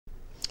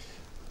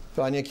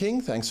Vania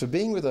King, thanks for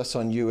being with us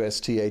on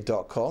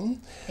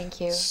USTA.com.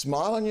 Thank you.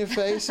 Smile on your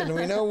face, and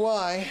we know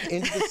why.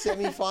 Into the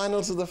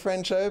semi-finals of the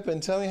French Open.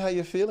 Tell me how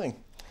you're feeling.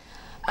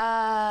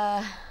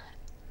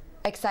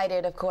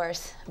 Excited, of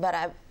course,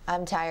 but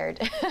I'm tired.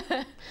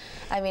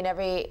 I mean,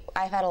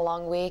 I've had a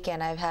long week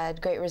and I've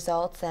had great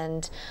results,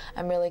 and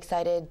I'm really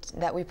excited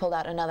that we pulled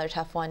out another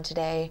tough one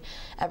today.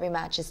 Every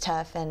match is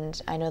tough,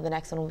 and I know the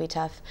next one will be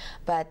tough.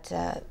 But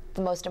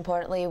most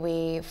importantly,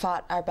 we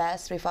fought our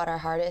best, we fought our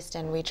hardest,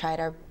 and we tried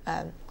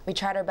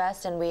our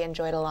best, and we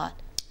enjoyed a lot.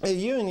 Hey,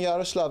 you and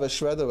Yaroslava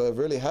Shvedova have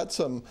really had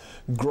some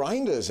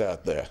grinders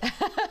out there.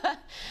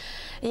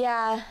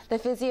 Yeah, the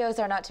physios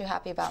are not too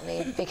happy about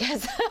me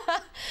because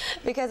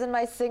because in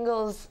my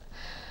singles,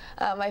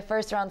 my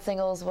first round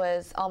singles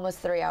was almost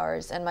 3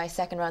 hours, and my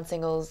second round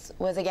singles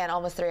was again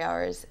almost 3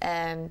 hours.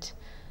 And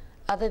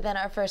other than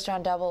our first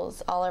round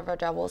doubles, all of our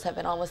doubles have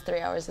been almost 3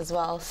 hours as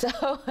well. So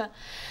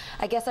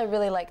I guess I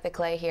really like the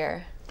clay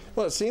here.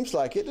 Well, it seems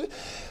like it.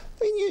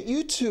 I mean,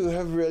 you two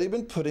have really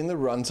been putting the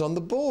runs on the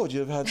board.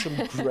 You've had some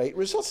great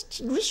results.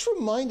 Just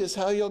remind us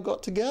how you all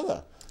got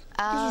together.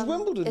 Because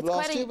Wimbledon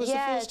last year was the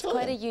first time. It's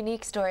quite a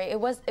unique story. It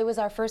was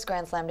our first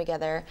Grand Slam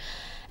together,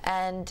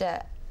 and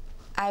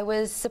I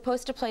was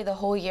supposed to play the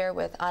whole year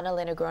with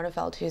Anna-Lena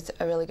Gronefeld, who's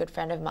a really good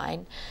friend of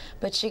mine,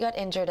 but she got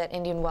injured at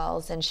Indian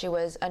Wells, and she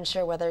was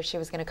unsure whether she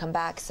was going to come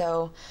back.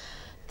 So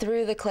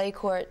through the clay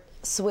court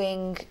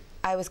swing,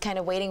 I was kind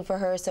of waiting for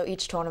her. So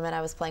each tournament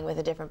I was playing with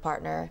a different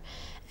partner,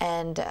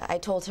 and I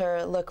told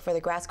her, look, for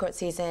the grass court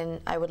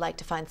season, I would like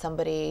to find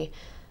somebody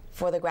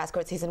for the grass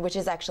court season, which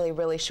is actually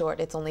really short.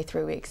 It's only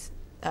 3 weeks.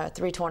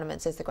 3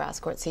 tournaments is the grass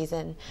court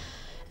season.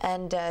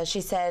 And she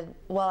said,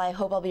 well, I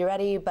hope I'll be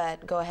ready,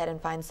 but go ahead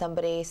and find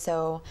somebody.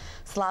 So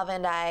Slava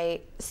and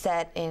I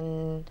set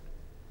in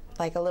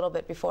like a little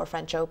bit before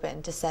French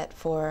Open to set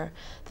for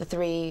the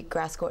 3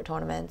 grass court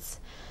tournaments.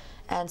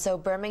 And so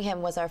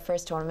Birmingham was our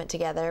first tournament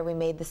together. We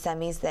made the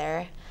semis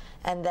there.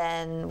 And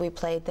then we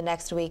played the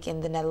next week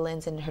in the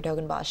Netherlands in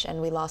Hertogenbosch,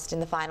 and we lost in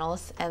the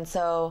finals. And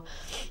so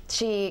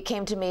she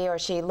came to me, or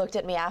she looked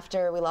at me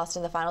after we lost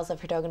in the finals of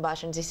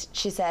Hertogenbosch, and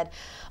she said,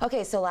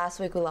 okay, so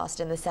last week we lost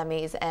in the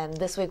semis, and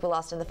this week we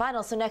lost in the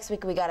finals, so next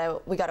week we gotta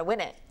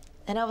win it.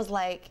 And I was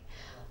like,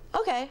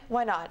 okay,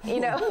 why not? You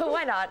know,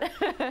 why not?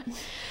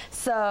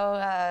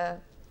 So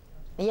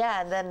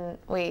yeah, and then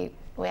we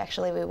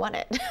won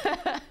it,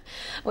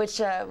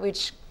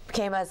 which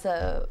came as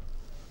a.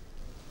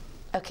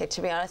 Okay,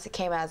 to be honest, it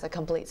came as a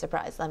complete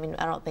surprise. I mean,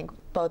 I don't think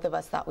both of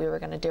us thought we were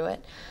going to do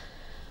it.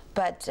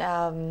 But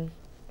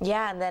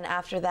yeah, and then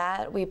after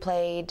that, we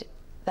played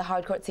the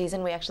hard court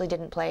season. We actually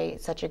didn't play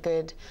such a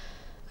good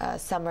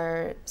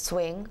summer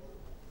swing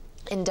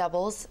in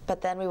doubles, but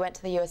then we went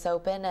to the US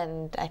Open,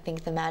 and I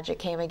think the magic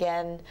came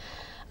again.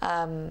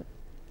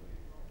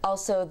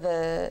 Also,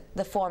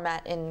 the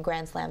format in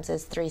Grand Slams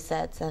is 3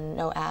 sets and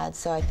no ads,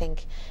 so I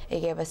think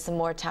it gave us some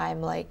more time,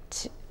 like,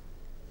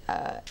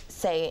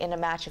 say in a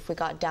match, if we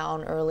got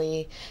down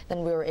early,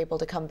 then we were able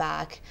to come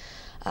back.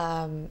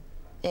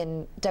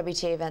 In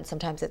WTA events,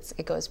 sometimes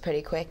it goes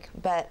pretty quick.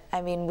 But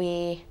I mean,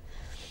 we,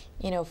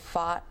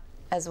 fought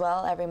as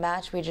well every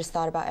match. We just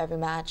thought about every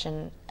match,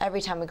 and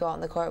every time we go out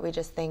on the court, we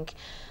just think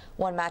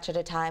one match at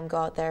a time, go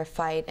out there,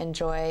 fight,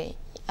 enjoy,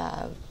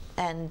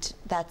 and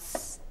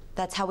that's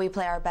how we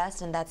play our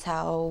best, and that's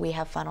how we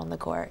have fun on the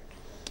court.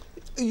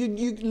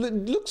 You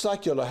looks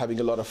like you're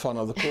having a lot of fun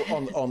on the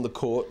court, on the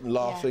court,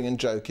 laughing and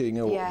joking.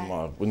 Or, yeah.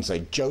 Well, I wouldn't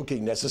say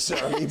joking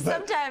necessarily,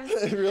 but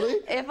sometimes. Really?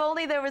 If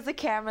only there was a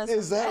camera.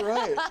 Is that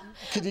right?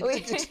 Could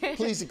you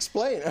please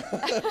explain?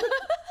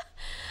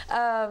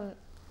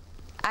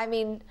 I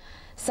mean,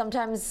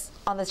 sometimes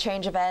on the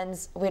change of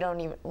ends, we don't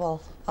even.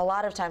 Well, a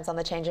lot of times on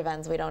the change of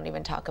ends, we don't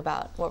even talk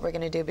about what we're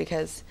going to do,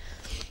 because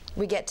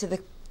we get to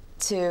the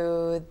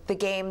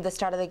game, the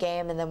start of the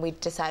game, and then we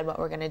decide what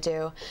we're going to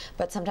do.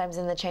 But sometimes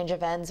in the change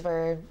of ends,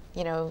 we're,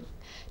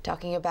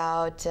 talking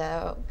about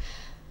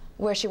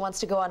where she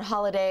wants to go on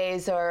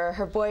holidays, or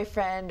her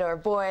boyfriend, or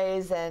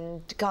boys,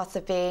 and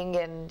gossiping,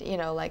 and,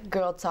 like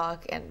girl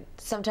talk. And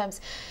sometimes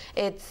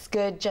it's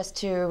good just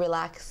to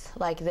relax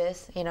like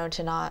this,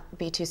 to not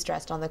be too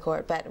stressed on the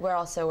court. But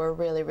we're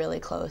really, really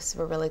close.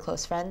 We're really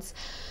close friends.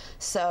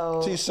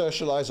 So you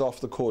socialize off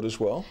the court as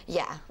well?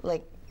 Yeah,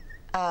 like,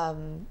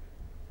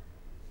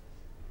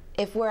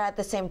 if we're at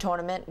the same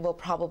tournament, we'll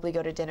probably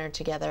go to dinner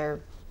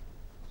together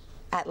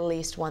at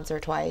least once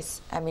or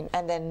twice. I mean,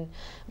 and then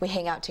we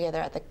hang out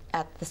together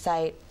at the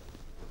site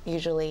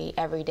usually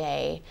every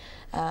day.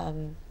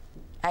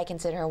 I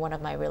consider her one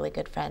of my really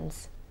good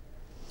friends.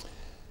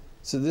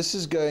 So this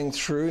is going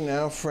through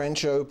now,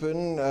 French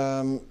Open.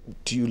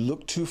 Do you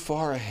look too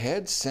far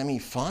ahead?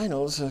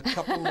 Semi-finals, a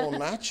couple more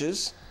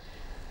matches.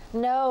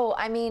 No,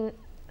 I mean,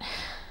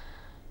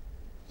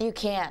 you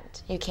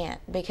can't,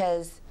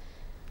 because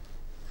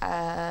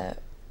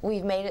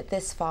we've made it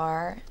this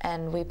far,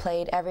 and we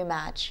played every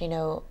match.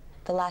 The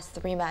last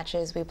 3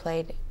 matches we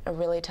played a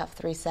really tough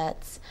 3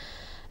 sets,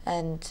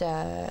 and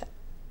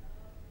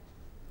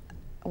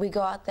we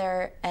go out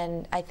there,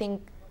 and I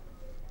think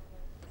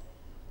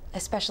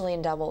especially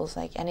in doubles,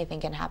 like anything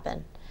can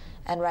happen.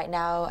 And right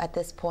now, at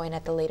this point,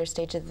 at the later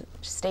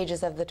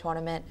stages of the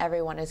tournament,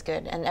 everyone is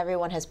good, and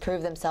everyone has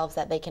proved themselves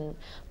that they can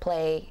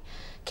play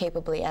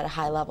capably at a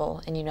high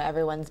level. And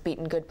everyone's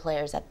beaten good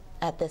players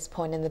at this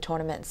point in the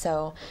tournament,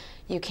 so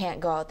you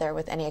can't go out there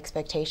with any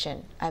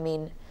expectation. I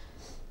mean,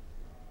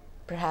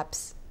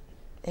 perhaps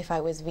if I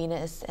was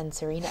Venus and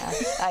Serena,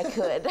 I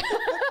could.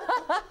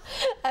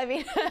 I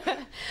mean,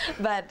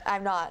 but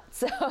I'm not.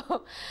 So,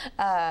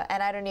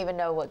 and I don't even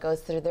know what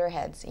goes through their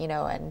heads,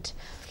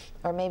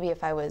 or maybe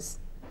if I was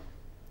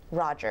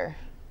Roger,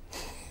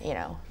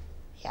 yeah,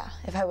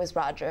 if I was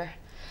Roger.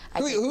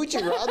 Who would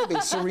you rather be,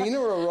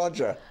 Serena or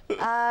Roger?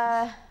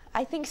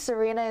 I think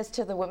Serena is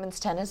to the women's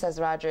tennis as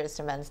Roger is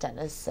to men's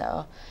tennis,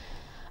 so,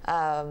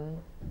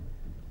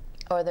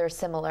 or they're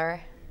similar.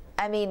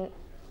 I mean,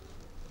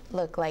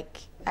 look, like,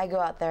 I go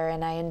out there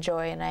and I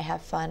enjoy and I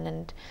have fun,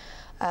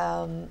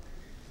 and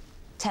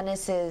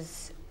tennis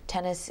is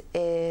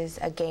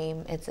a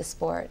game, it's a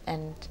sport,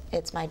 and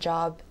it's my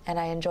job, and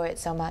I enjoy it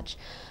so much.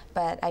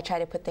 But I try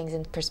to put things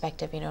in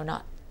perspective,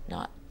 not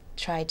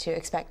try to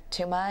expect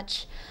too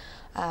much,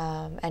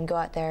 and go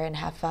out there and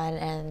have fun,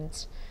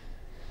 and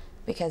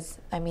because,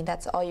 I mean,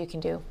 that's all you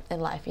can do in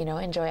life,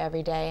 enjoy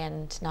every day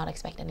and not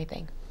expect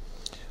anything.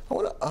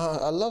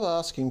 I love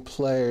asking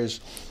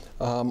players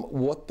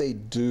what they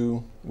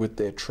do with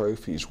their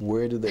trophies.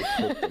 Where do they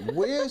put them?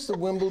 Where's the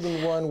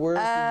Wimbledon one?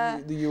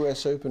 Where's the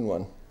US Open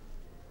one?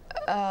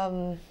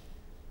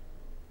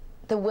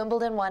 The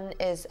Wimbledon one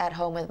is at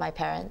home with my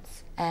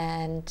parents,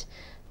 and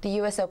the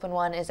US Open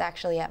one is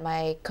actually at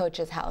my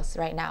coach's house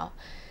right now.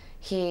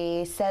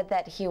 He said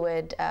that he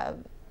would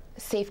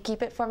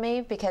safekeep it for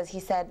me because he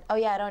said, "Oh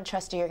yeah, I don't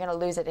trust you. You're going to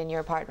lose it in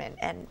your apartment."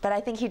 But I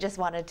think he just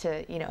wanted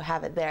to,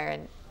 have it there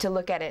and to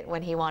look at it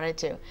when he wanted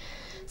to.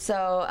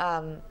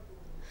 So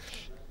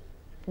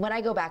when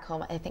I go back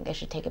home, I think I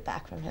should take it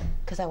back from him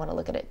because I want to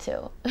look at it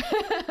too.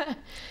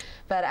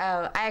 But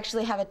I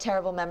actually have a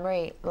terrible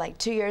memory. Like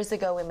 2 years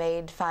ago, we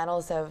made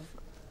finals of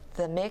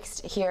the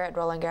mixed here at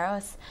Roland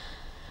Garros,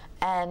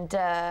 and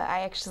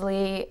I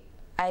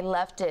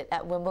left it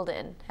at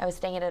Wimbledon. I was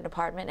staying in an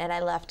apartment, and I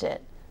left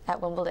it at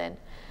Wimbledon.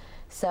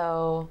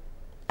 So,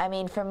 I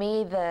mean, for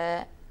me,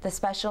 the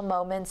special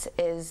moments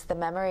is the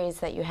memories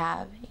that you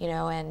have,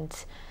 and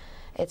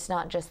it's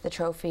not just the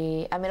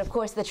trophy. I mean, of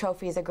course, the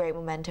trophy is a great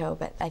memento,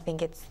 but I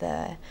think it's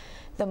the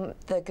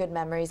good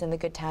memories and the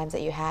good times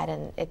that you had,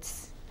 and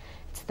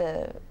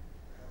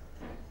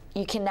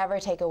you can never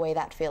take away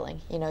that feeling.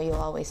 You'll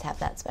always have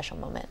that special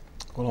moment.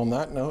 Well, on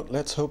that note,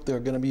 let's hope there are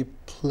going to be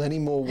plenty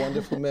more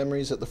wonderful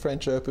memories at the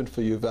French Open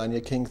for you, Vania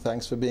King.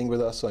 Thanks for being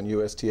with us on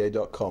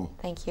USTA.com.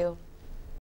 Thank you.